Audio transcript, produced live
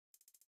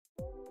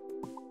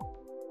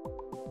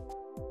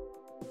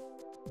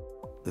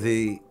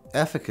The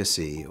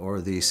efficacy or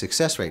the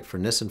success rate for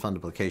Nissen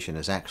fundoplication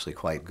is actually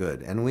quite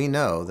good, and we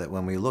know that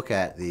when we look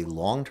at the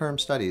long-term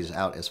studies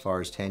out as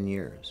far as 10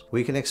 years,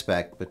 we can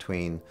expect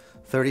between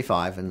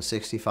 35 and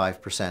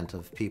 65%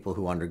 of people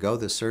who undergo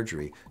this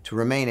surgery to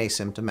remain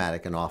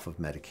asymptomatic and off of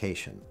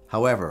medication.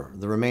 However,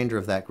 the remainder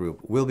of that group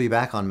will be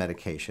back on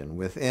medication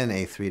within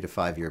a 3 to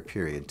 5 year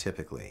period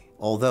typically,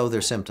 although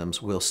their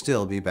symptoms will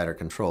still be better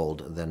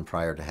controlled than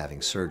prior to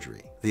having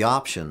surgery. The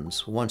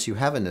options, once you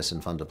have a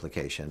Nissen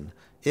fundoplication,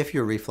 if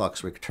your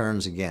reflux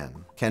returns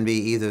again, can be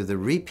either the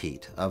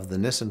repeat of the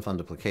Nissen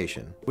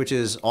fundoplication, which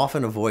is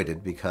often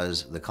avoided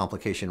because the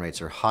complication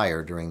rates are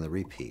higher during the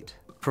repeat,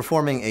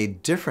 performing a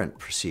different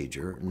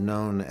procedure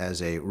known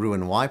as a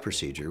Roux-en-Y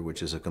procedure,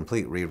 which is a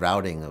complete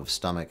rerouting of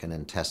stomach and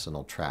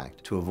intestinal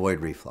tract to avoid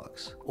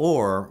reflux.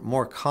 Or,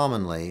 more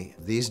commonly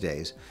these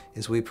days,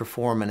 is we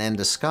perform an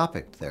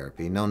endoscopic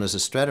therapy known as a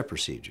Stretta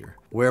procedure,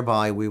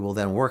 whereby we will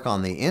then work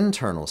on the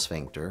internal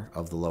sphincter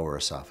of the lower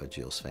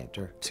esophageal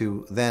sphincter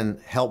to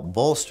then help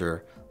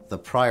bolster the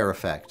prior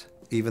effect,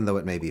 even though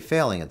it may be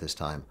failing at this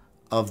time,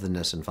 of the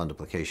Nissen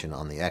fundoplication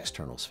on the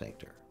external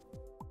sphincter.